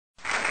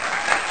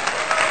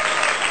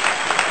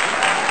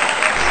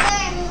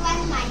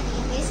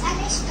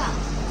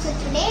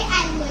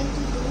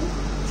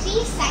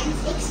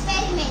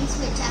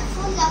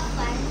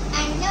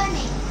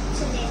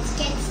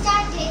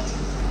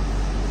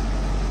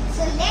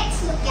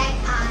let's look at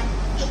our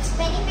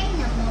experiment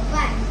number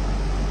 1.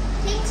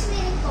 Things we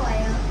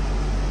require: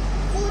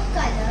 food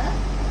color,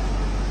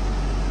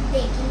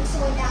 baking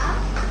soda,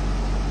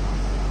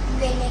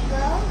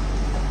 vinegar,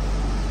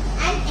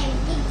 an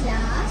empty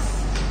glass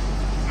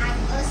and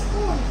a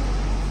spoon.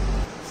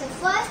 So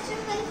first we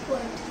will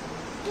put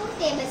 2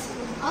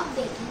 tablespoons of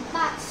baking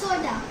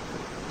soda.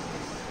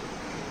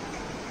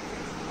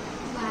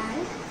 1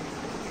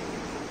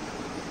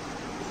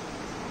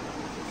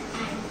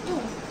 and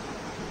 2.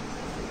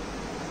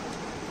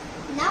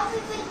 Now we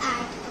will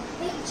add a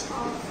pinch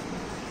of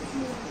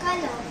food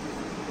color.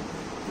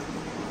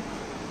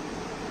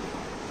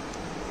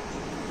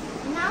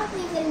 Now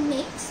we will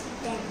mix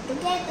them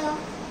together.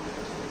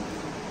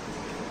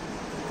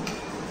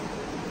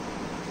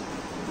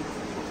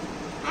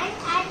 And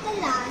at the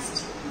last,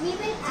 we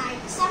will add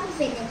some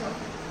vinegar.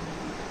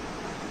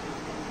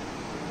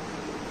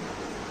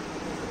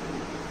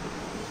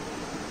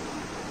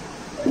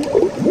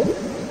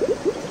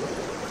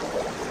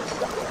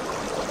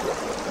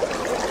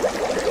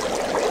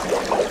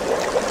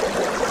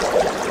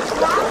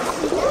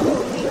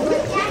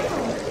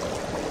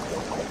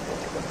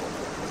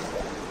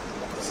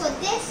 So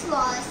this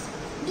was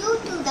due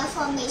to the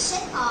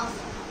formation of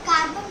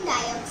carbon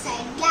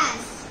dioxide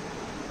gas.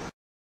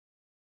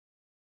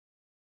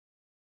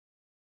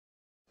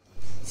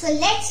 So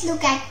let's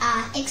look at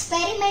our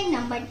experiment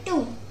number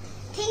 2.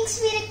 Things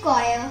we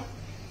require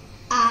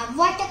are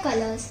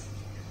watercolors.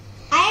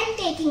 I am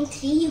taking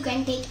 3. You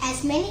can take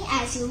as many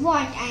as you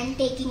want. I am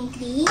taking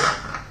green,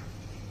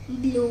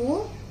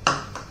 blue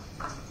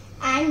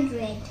and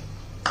red.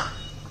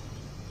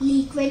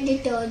 Liquid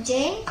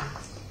detergent,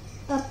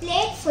 a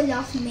plate full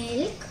of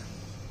milk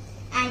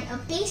and a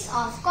piece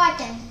of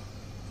cotton.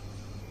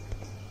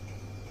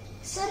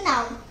 So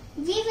now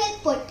we will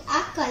put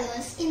our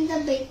colors in the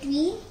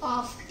between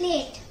of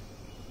plate.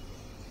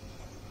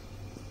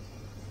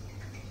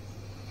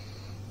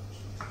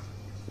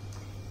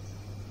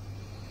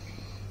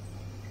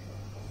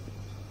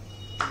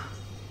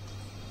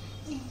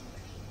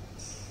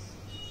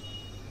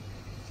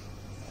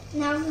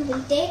 Now we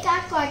will take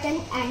our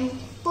cotton and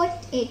put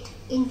it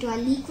into a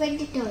liquid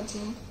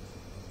detergent.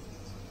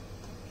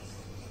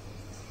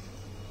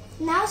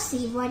 Now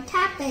see what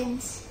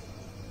happens.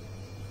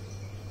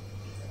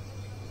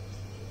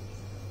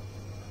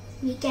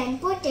 We can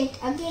put it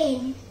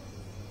again.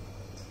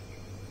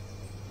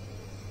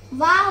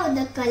 Wow,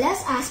 the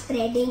colors are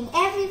spreading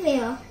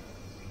everywhere.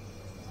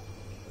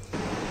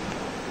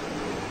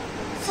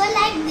 So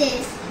like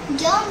this,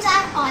 germs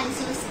are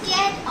also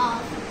scared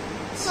of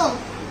soap.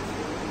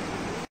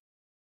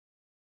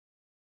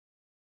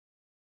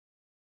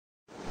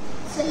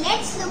 So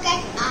let's look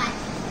at our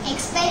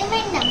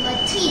experiment number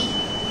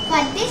 3. For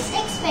this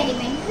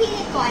experiment, we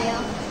require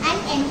an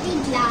empty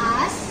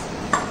glass,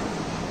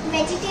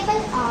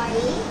 vegetable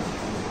oil,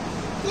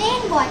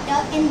 plain water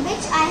in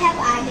which I have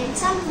added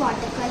some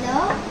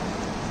watercolor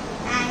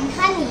and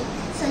honey.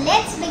 So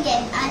let's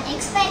begin our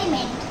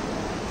experiment.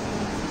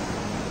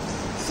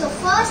 So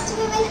first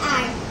we will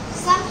add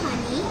some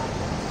honey.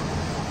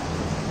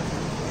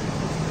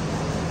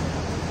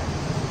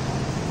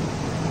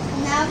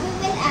 Now we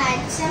will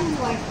add some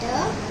water.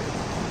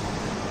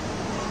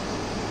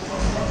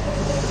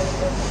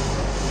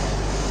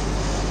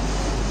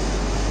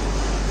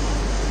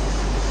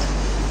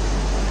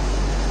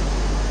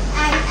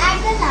 And at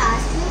the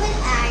last we will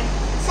add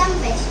some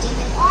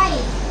vegetable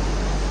oil.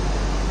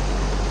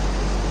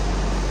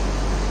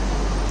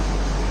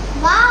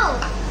 Wow!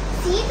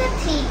 See the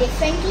 3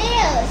 different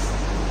layers.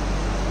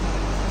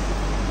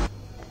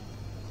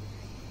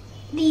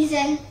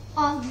 Reason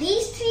of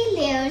these 3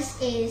 layers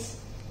is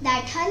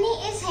that honey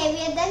is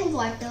heavier than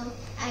water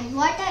and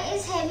water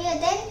is heavier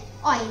than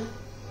oil.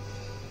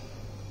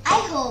 I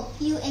hope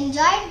you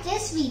enjoyed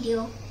this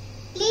video.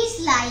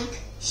 Please like,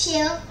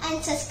 share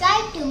and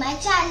subscribe to my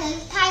channel.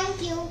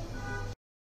 Thank you.